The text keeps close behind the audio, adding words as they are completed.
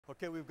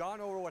Okay, we've gone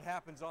over what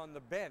happens on the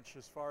bench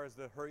as far as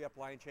the hurry-up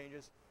line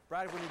changes.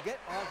 Brad, when you get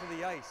onto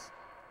the ice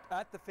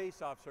at the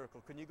face-off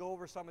circle, can you go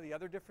over some of the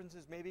other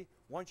differences maybe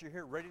once you're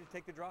here ready to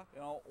take the draw?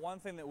 You know, one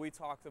thing that we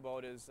talked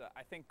about is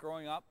I think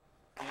growing up,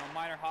 you know,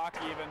 minor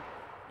hockey even,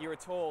 you were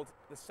told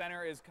the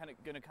center is going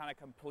to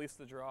police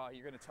the draw.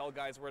 You're going to tell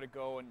guys where to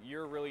go, and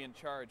you're really in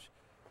charge.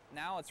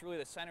 Now it's really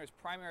the center's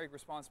primary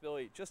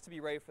responsibility just to be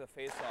ready for the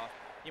face-off.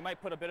 You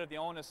might put a bit of the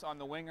onus on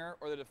the winger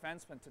or the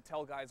defenseman to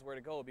tell guys where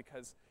to go,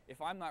 because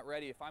if I'm not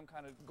ready, if I'm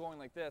kind of going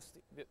like this,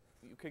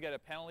 you could get a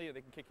penalty or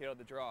they can kick you out of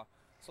the draw.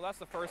 So that's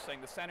the first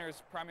thing. The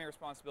center's primary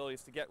responsibility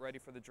is to get ready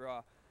for the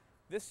draw.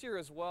 This year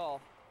as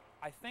well,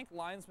 I think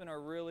linesmen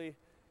are really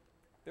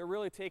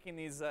taking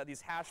these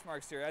hash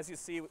marks here. As you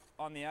see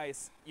on the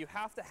ice, you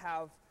have to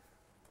have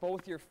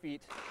both your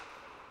feet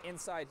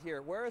inside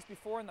here, whereas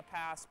before in the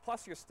past,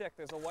 plus your stick,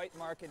 there's a white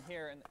mark in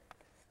here and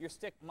your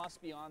stick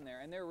must be on there,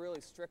 and they're really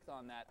strict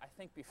on that. I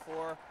think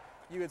before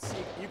you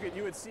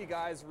would see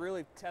guys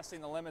really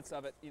testing the limits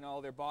of it, you know,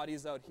 their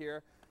bodies out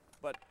here.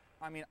 But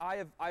I mean,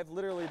 I've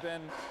literally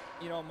been,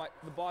 you know,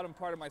 the bottom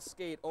part of my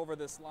skate over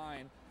this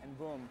line, and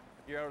boom,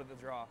 you're out of the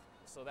draw.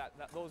 So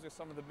those are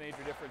some of the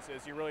major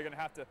differences. You're really going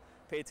to have to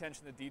pay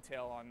attention to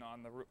detail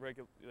on the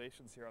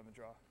regulations here on the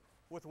draw.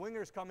 With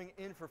wingers coming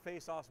in for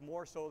face-offs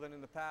more so than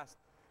in the past,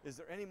 is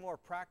there any more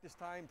practice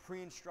time,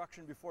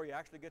 pre-instruction before you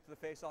actually get to the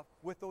face-off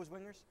with those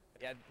wingers?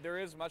 Yeah, there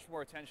is much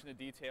more attention to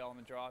detail on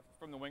the draw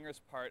from the wingers'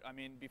 part. I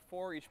mean,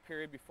 before each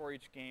period, before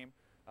each game,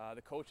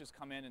 the coaches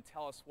come in and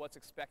tell us what's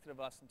expected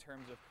of us in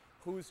terms of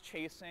who's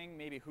chasing,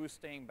 maybe who's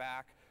staying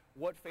back,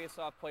 what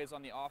face-off plays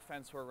on the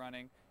offense we're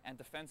running, and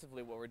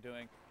defensively what we're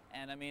doing.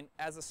 And I mean,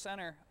 as a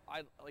center,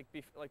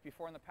 like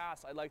before in the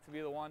past, I'd like to be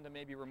the one to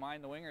maybe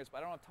remind the wingers, but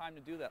I don't have time to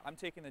do that. I'm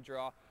taking the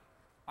draw.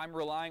 I'm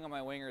relying on my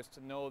wingers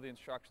to know the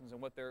instructions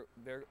and what they're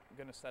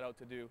going to set out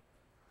to do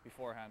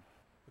beforehand.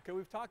 Okay,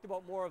 we've talked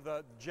about more of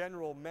the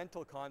general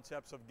mental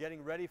concepts of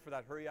getting ready for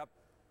that hurry-up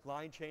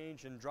line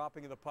change and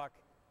dropping of the puck.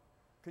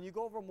 Can you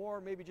go over more,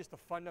 maybe just the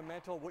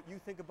fundamental, what you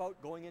think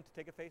about going in to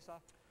take a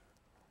face-off?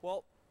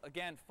 Well,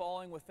 again,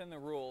 falling within the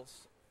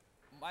rules,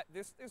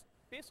 there's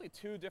basically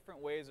two different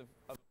ways of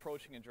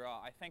approaching a draw.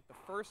 I think the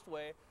first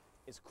way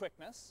is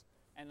quickness.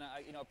 And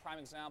you know, a prime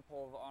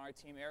example on our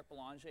team, Eric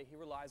Belanger, he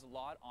relies a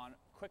lot on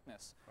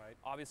quickness. Right.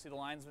 Obviously, the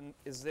linesman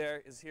is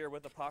here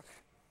with the puck.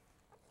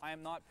 I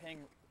am not paying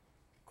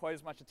quite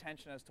as much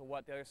attention as to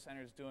what the other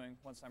center is doing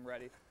once I'm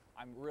ready.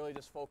 I'm really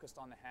just focused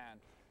on the hand.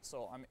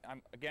 So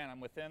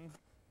I'm within,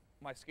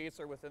 my skates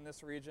are within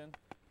this region,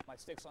 my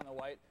stick's on the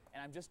white,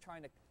 and I'm just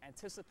trying to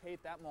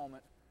anticipate that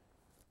moment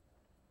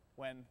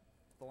when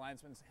the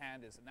linesman's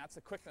hand is, and that's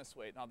the quickness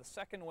way. Now the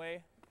second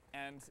way,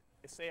 and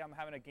say I'm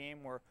having a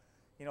game where,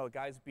 you know, a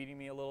guy's beating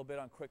me a little bit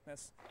on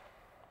quickness,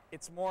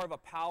 it's more of a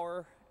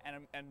power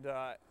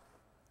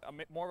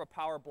more of a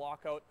power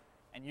block out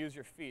and use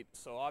your feet.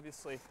 So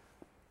obviously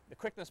the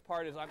quickness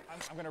part is I'm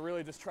going to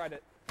really just try to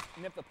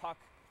nip the puck,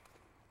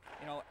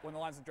 you know, when the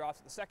linesman drops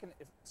it. The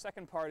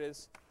second part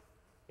is,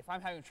 if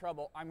I'm having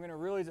trouble, I'm going to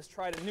really just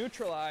try to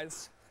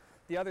neutralize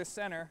the other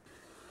center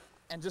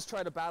and just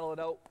try to battle it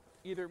out,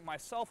 either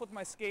myself with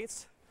my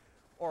skates,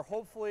 or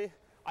hopefully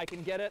I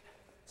can get it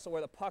so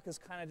where the puck is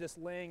kind of just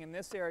laying in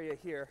this area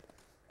here.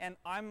 And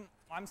I'm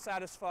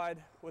satisfied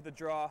with the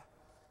draw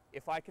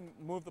if I can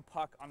move the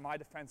puck on my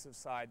defensive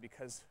side,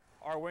 because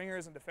our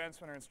wingers and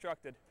defensemen are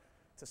instructed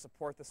to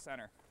support the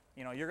center.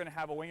 You know, you're going to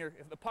have a winger,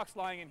 if the puck's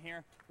lying in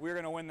here, we're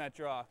going to win that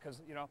draw,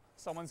 because, you know,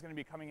 someone's going to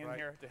be coming in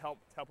here to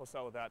help us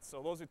out with that.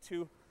 So those are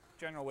two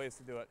general ways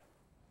to do it.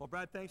 Well,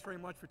 Brad, thanks very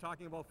much for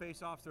talking about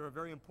face-offs. They're a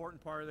very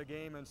important part of the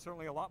game, and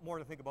certainly a lot more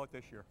to think about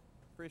this year.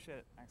 Appreciate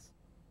it. Thanks.